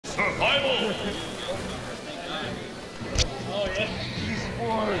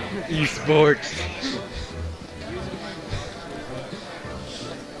Esports.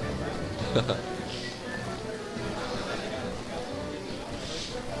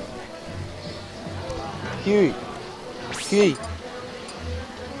 Huey. Huey.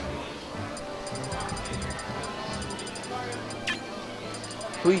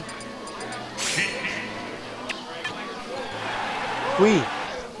 Huey. Huey.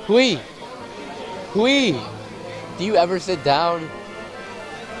 Huey. Huey. Do you ever sit down?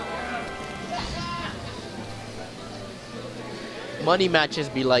 Money matches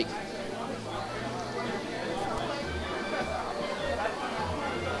be like.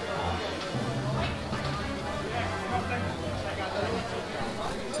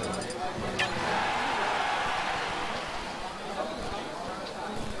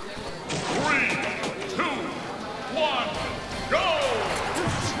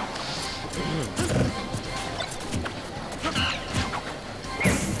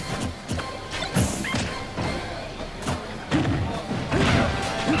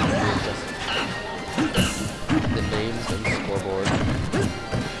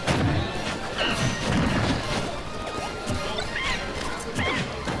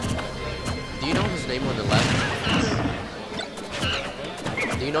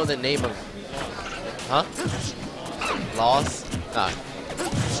 The name of Lawz? Ah.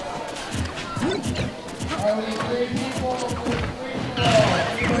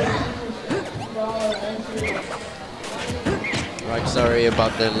 Right, sorry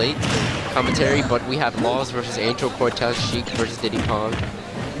about the late commentary, but we have Lawz versus Angel, Cortes, Sheik versus Diddy Kong.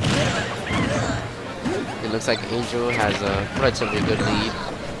 It looks like Angel has a relatively good lead.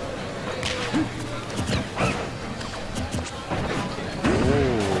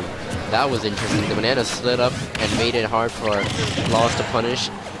 That was interesting. The banana slid up and made it hard for Lawz to punish.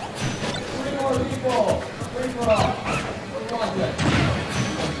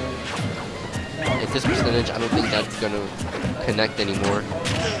 At this percentage, I don't think that's gonna connect anymore.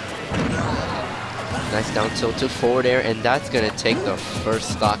 Nice down tilt to forward air, and that's gonna take the first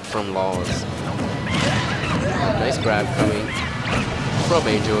stock from Lawz. Nice grab coming from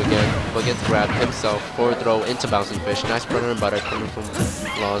Angel again, but gets grabbed himself. Forward throw into bouncing fish. Nice burner and butter coming from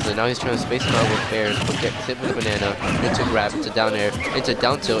Lawz, and now he's trying to space him out with fairs, but gets hit with a banana, into grab, into down air, into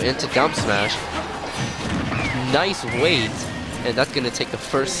down tilt, into down smash. Nice weight, and that's gonna take the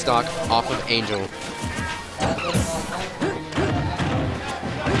first stock off of Angel.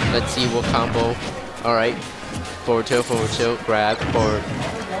 Let's see what combo. Alright, forward tilt, grab, forward,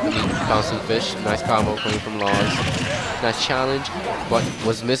 bouncing fish. Nice combo coming from Lawz. Nice challenge, but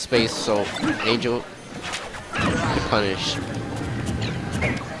was misspaced, so Angel could punish.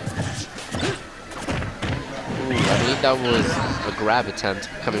 I believe that was a grab attempt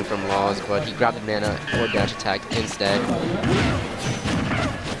coming from Lawz, but he grabbed the banana or dash attack instead.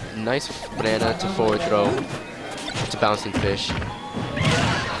 Nice banana to forward throw to bouncing fish. Ooh,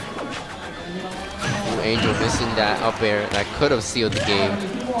 Angel missing that up air that could have sealed the game.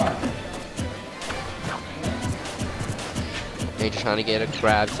 Angel trying to get a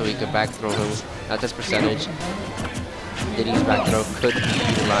grab so he could back throw him at this percentage. Diddy's back throw could be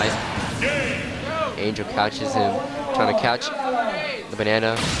utilized. Angel catches him, trying to catch the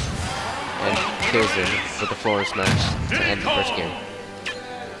banana, and kills him with the forward smash to end the first game.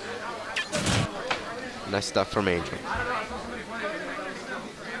 Nice stuff from Angel.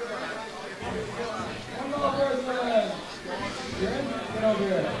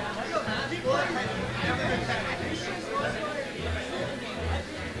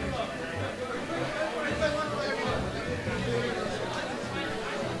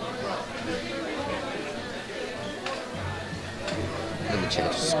 Let me change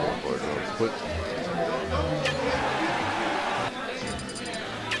the scoreboard real quick.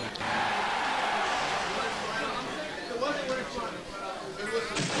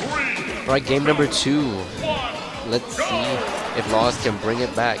 Alright, game number 2. Let's see if Lawz can bring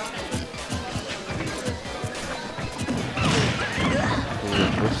it back.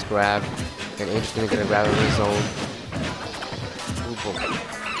 Whips grab, and Angel's gonna get a grab of his own.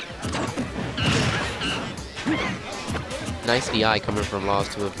 Nice DI coming from Lawz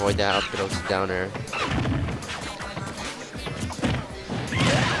to avoid that up throw to down air.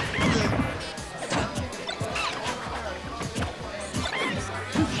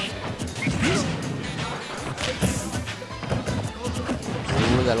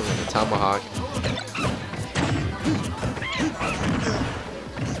 Ooh, that looks like a tomahawk.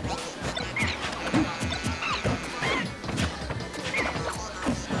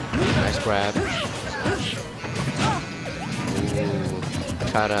 Nice grab. Ooh,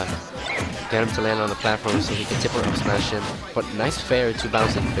 try to get him to land on the platform so he can tip or up smash him. But nice fair to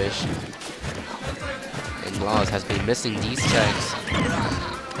bouncing fish. And Lawz has been missing these checks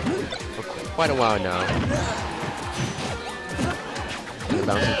for quite a while now. And the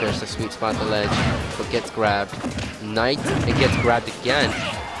bouncing fish, the sweet spot the ledge, but gets grabbed. Nice, and gets grabbed again.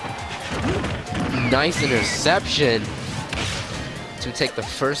 Nice interception to take the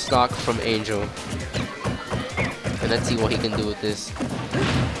first stock from Angel. And let's see what he can do with this.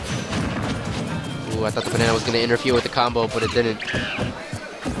 Ooh, I thought the banana was going to interfere with the combo, but it didn't.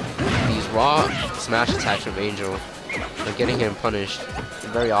 These raw smash attacks from Angel are getting him punished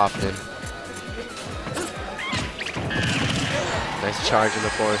very often. Nice charge in the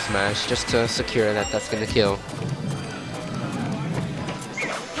forward smash just to secure that that's going to kill.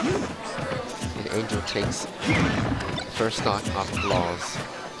 And Angel takes first stock off of Lawz.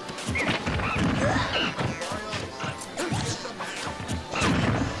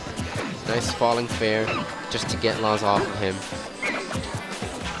 Nice falling fair just to get Lawz off of him.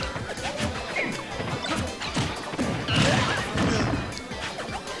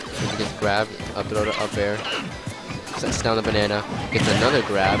 He gets grabbed, up throw to up air. Sets down the banana, gets another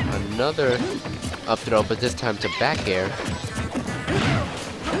grab, another up throw, but this time to back air.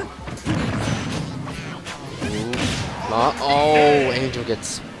 Oh, Angel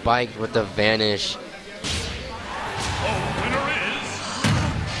gets spiked with the vanish.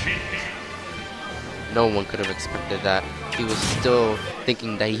 No one could have expected that. He was still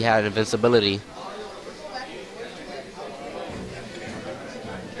thinking that he had invincibility.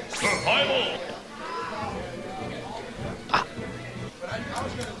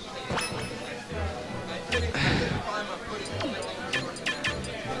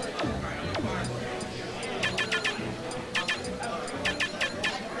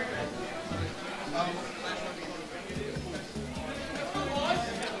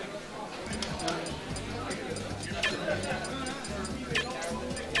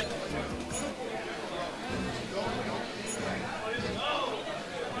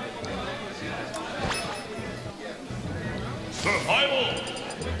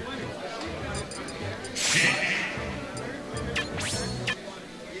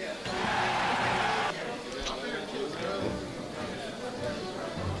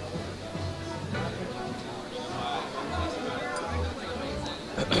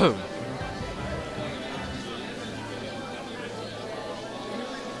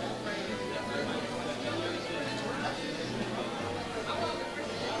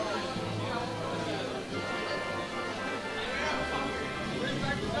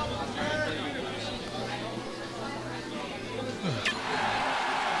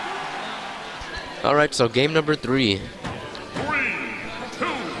 Alright, so game number 3.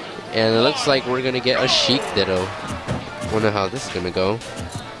 And it looks like we're gonna get a Sheik Ditto. Wonder how this is gonna go.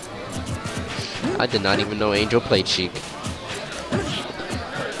 I did not even know Angel played Sheik.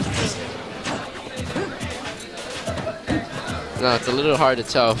 No, it's a little hard to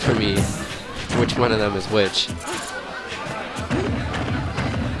tell for me which one of them is which.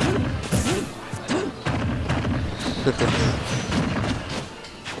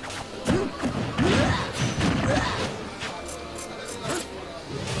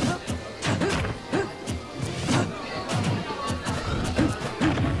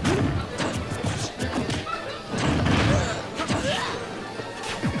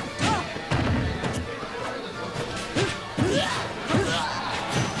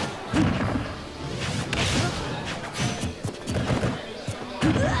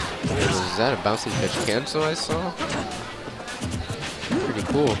 Is that a bouncing pitch cancel I saw? Pretty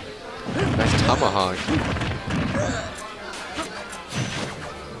cool. Nice tomahawk.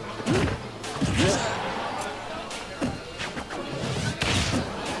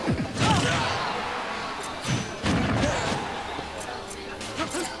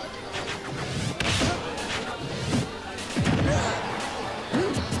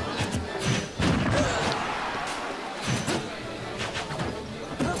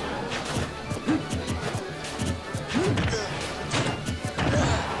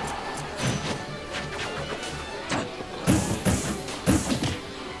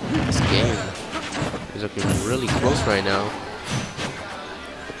 Looking really close right now.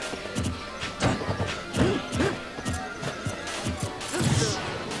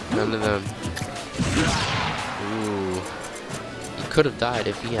 None of them. Ooh. He could have died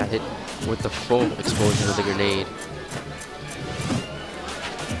if he had hit with the full explosion of the grenade.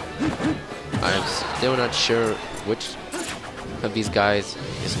 I'm still not sure which of these guys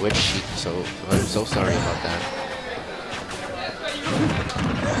is which Sheik, so I'm so sorry about that.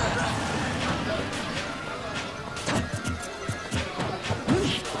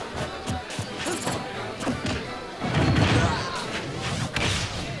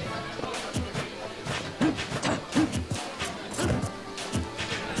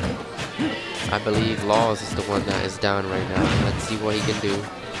 I believe Lawz is the one that is down right now. Let's see what he can do.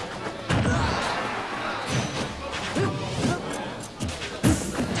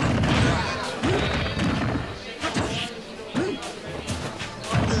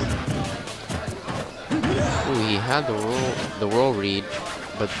 Ooh, he had the roll read,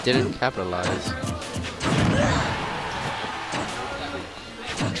 but didn't capitalize.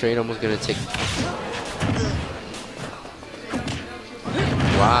 Trade almost gonna take.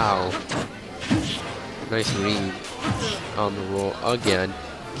 Wow. Nice read on the roll again.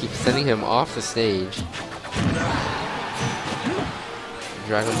 Keep sending him off the stage.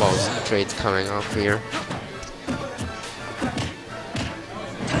 Dragon Ball Z trade's coming off here.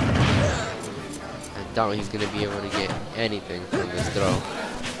 I doubt he's gonna be able to get anything from this throw.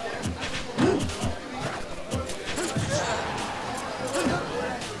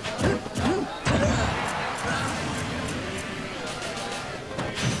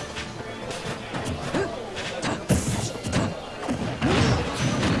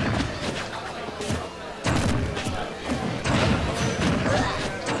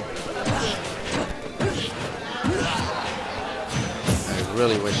 I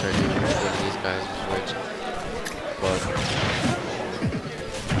really wish I knew which one of these guys was which, but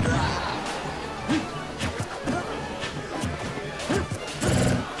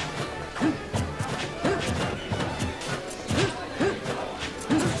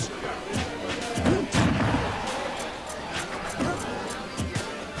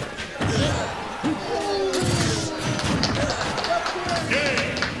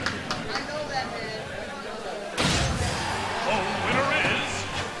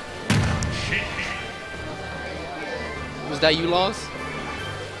was that you, Lawz?